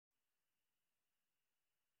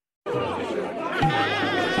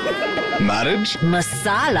Marriage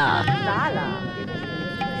Masala.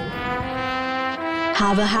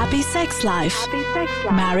 Have a happy sex life.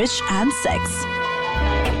 Marriage and sex.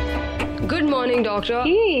 Good morning, doctor.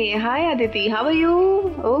 Hey, hi Aditi. How are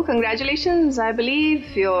you? Oh, congratulations. I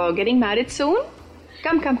believe you're getting married soon.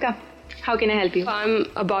 Come. How can I help you? I'm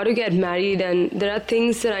about to get married and there are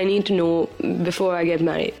things that I need to know before I get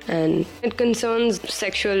married. And it concerns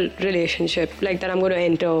sexual relationship, like that I'm going to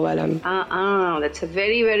enter while I'm... That's a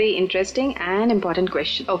very, very interesting and important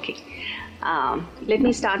question. Okay. Let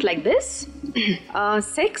me start like this.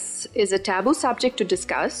 Sex is a taboo subject to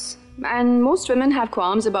discuss. And most women have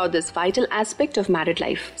qualms about this vital aspect of married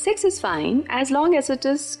life. Sex is fine as long as it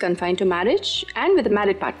is confined to marriage and with a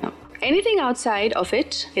married partner. Anything outside of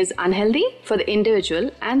it is unhealthy for the individual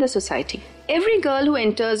and the society. Every girl who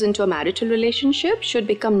enters into a marital relationship should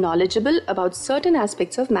become knowledgeable about certain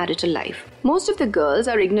aspects of marital life. Most of the girls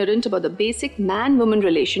are ignorant about the basic man-woman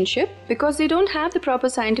relationship because they don't have the proper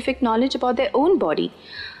scientific knowledge about their own body,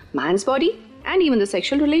 man's body, and even the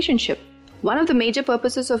sexual relationship. One of the major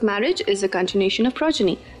purposes of marriage is the continuation of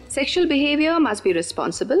progeny. Sexual behavior must be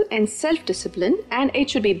responsible and self-discipline, and it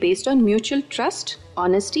should be based on mutual trust,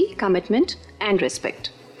 honesty, commitment, and respect.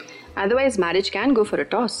 Otherwise, marriage can go for a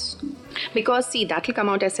toss. Because, see, that will come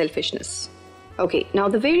out as selfishness. Okay, now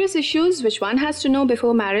the various issues which one has to know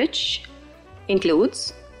before marriage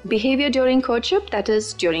includes behavior during courtship, that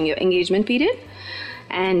is, during your engagement period,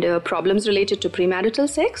 and problems related to premarital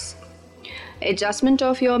sex, adjustment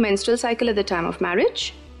of your menstrual cycle at the time of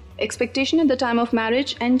marriage, expectation at the time of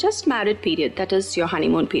marriage, and just married period, that is your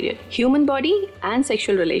honeymoon period, human body and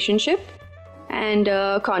sexual relationship, and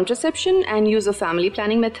contraception and use of family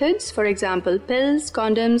planning methods, for example, pills,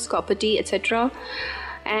 condoms, copper T, etc.,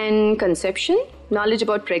 and conception, knowledge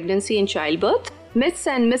about pregnancy and childbirth, myths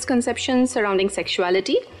and misconceptions surrounding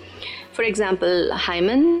sexuality, for example,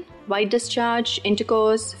 hymen, white discharge,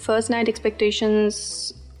 intercourse, first night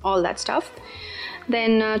expectations, all that stuff.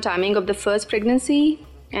 Then timing of the first pregnancy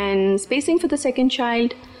and spacing for the second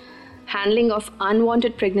child, handling of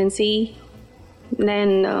unwanted pregnancy.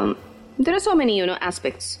 Then there are so many,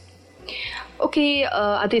 aspects. Okay,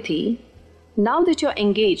 Aditi, now that you're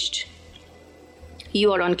engaged,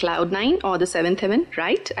 you are on cloud 9 or the 7th heaven,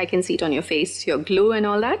 right? I can see it on your face, your glow and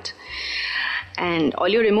all that. And all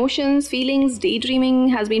your emotions, feelings, daydreaming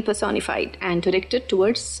has been personified and directed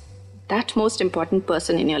towards that most important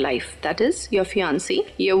person in your life, that is your fiancé,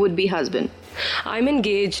 your would-be husband. I'm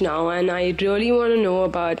engaged now and I really want to know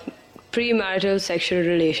about premarital sexual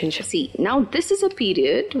relationships. See, now this is a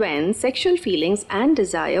period when sexual feelings and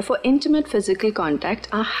desire for intimate physical contact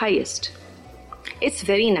are highest. It's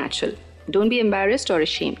very natural. Don't be embarrassed or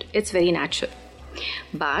ashamed. It's very natural.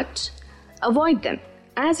 But avoid them,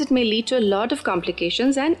 as it may lead to a lot of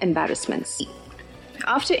complications and embarrassments.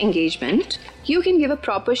 After engagement, you can give a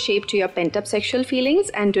proper shape to your pent-up sexual feelings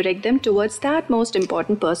and direct them towards that most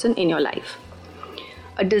important person in your life.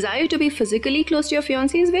 A desire to be physically close to your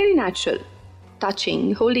fiancé is very natural.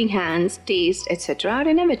 Touching, holding hands, taste, etc. are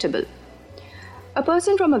inevitable. A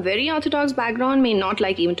person from a very orthodox background may not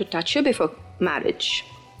like even to touch you before marriage.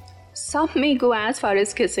 Some may go as far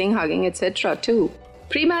as kissing, hugging, etc. too.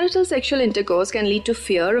 Premarital sexual intercourse can lead to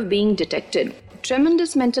fear of being detected,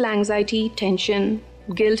 tremendous mental anxiety, tension,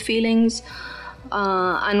 guilt feelings,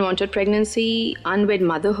 unwanted pregnancy, unwed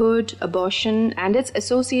motherhood, abortion, and its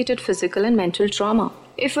associated physical and mental trauma.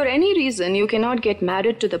 If for any reason you cannot get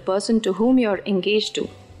married to the person to whom you are engaged to,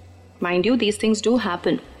 mind you, these things do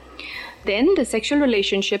happen, then the sexual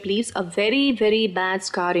relationship leaves a very, very bad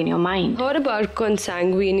scar in your mind. I heard about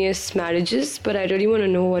consanguineous marriages, but I really want to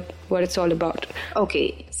know what it's all about.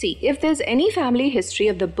 Okay, see, if there's any family history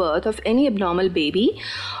of the birth of any abnormal baby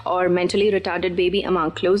or mentally retarded baby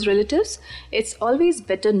among close relatives, it's always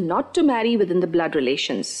better not to marry within the blood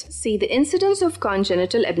relations. See, the incidence of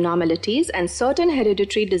congenital abnormalities and certain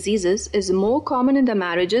hereditary diseases is more common in the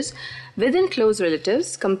marriages within close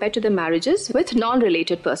relatives compared to the marriages with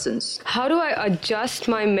non-related persons. How do I adjust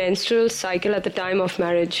my menstrual cycle at the time of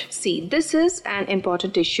marriage? See, this is an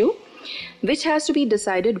important issue which has to be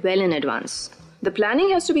decided well in advance. The planning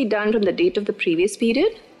has to be done from the date of the previous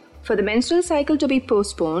period. For the menstrual cycle to be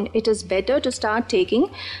postponed, it is better to start taking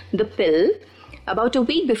the pill about a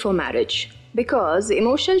week before marriage, because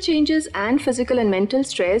emotional changes and physical and mental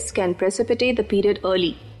stress can precipitate the period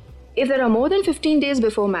early. If there are more than 15 days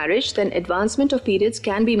before marriage, then advancement of periods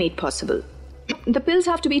can be made possible. The pills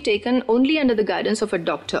have to be taken only under the guidance of a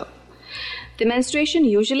doctor. The menstruation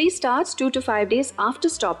usually starts 2 to 5 days after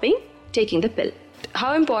stopping taking the pill.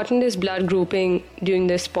 how important is blood grouping during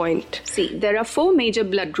this point? See, there are 4 major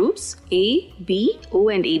blood groups, A, B, O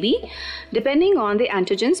and AB, depending on the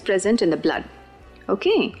antigens present in the blood.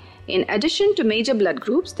 Okay. In addition to major blood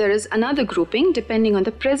groups, there is another grouping depending on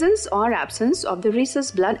the presence or absence of the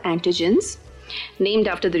rhesus blood antigens, named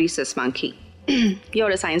after the rhesus monkey.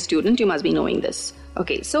 You're a science student, you must be knowing this.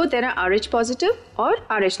 Okay, so there are Rh positive or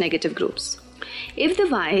Rh negative groups. If the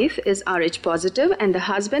wife is Rh positive and the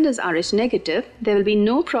husband is Rh negative, there will be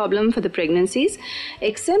no problem for the pregnancies,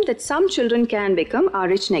 except that some children can become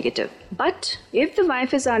Rh negative. But if the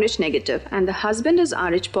wife is Rh negative and the husband is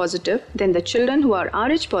Rh positive, then the children who are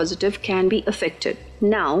Rh positive can be affected.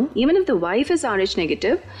 Now, even if the wife is Rh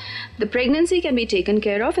negative, the pregnancy can be taken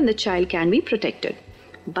care of and the child can be protected.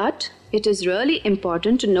 But it is really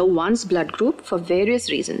important to know one's blood group for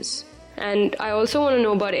various reasons. And I also want to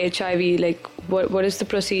know about HIV, like what is the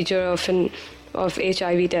procedure of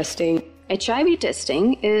HIV testing? HIV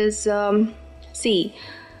testing is,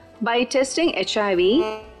 by testing HIV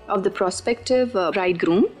of the prospective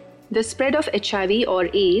bridegroom, the spread of HIV or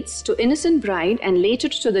AIDS to innocent bride and later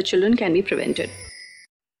to the children can be prevented.